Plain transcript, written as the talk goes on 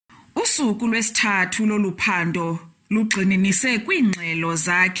Usuku lwesithathu loluphando lugxininise kwiingxelo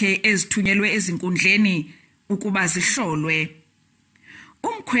zakhe ezithunyelwe ezinkundleni ukuba zihlolwe.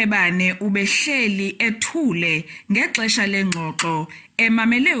 Mkhwebane ubehleli ethule ngexesha lengxoxo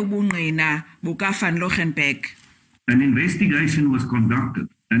emamele ubungqina buka Loggernberg. An investigation was conducted,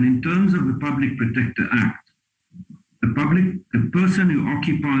 and in terms of the Public Protector Act, the person who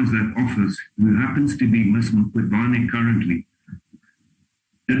occupies that office, who happens to be Ms. Mkhwebane currently,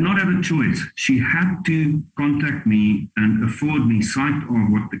 did not have a choice. She had to contact me and afford me sight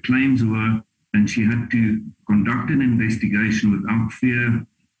of what the claims were, and she had to conduct an investigation without fear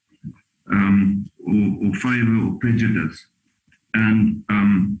or favor or prejudice. And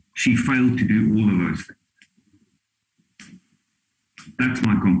she failed to do all of those things. That's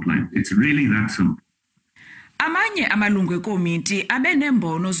my complaint. It's really that simple. Amanye amalungu ekomiti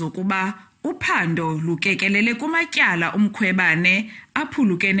abenembono zokuba uphando lukekelele kumatyala Mkhwebane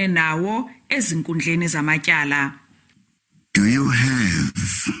aphulukene nawo ezinkundleni zamatyala. Do you have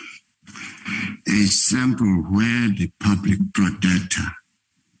a sample where the public protector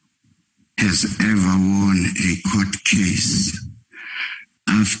has ever won a court case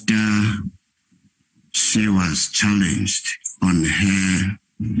after she was challenged on her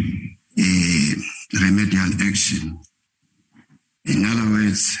remedial action? In other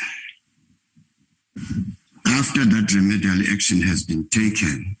words, after that remedial action has been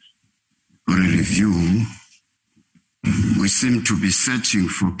taken for a review, we seem to be searching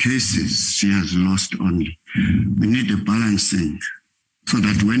for cases she has lost only. We need a balancing so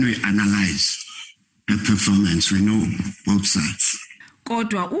that when we analyze the performance, we know both sides.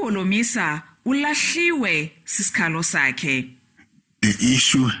 Kodwa uolomisa ulahliwe siskalo sakhe. The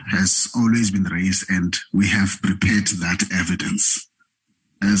issue has always been raised, and we have prepared that evidence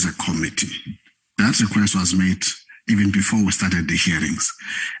as a committee. That request was made even before we started the hearings,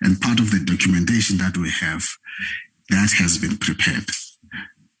 and part of the documentation that we have, that has been prepared.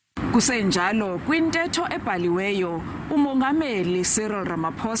 Kusenjalo kwintetho ebhaliweyo umongameli Cyril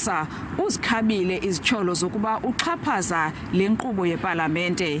Ramaphosa uzikhabile izityholo zokuba uxhaphaza lenkqubo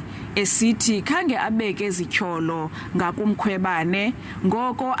yePhalamende esithi khange abeke izityholo ngakumkhwebane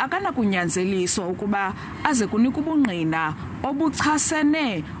ngoko akanakunyanzeliswa ukuba aze kunika ubungqina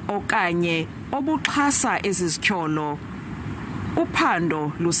obuchasene okanye obuxhasa ezizityholo.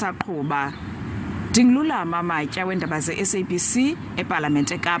 Uphando lusaqhuba. Dinglulama Matya wendaba ze SABC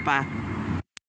ePhalamende eKapa.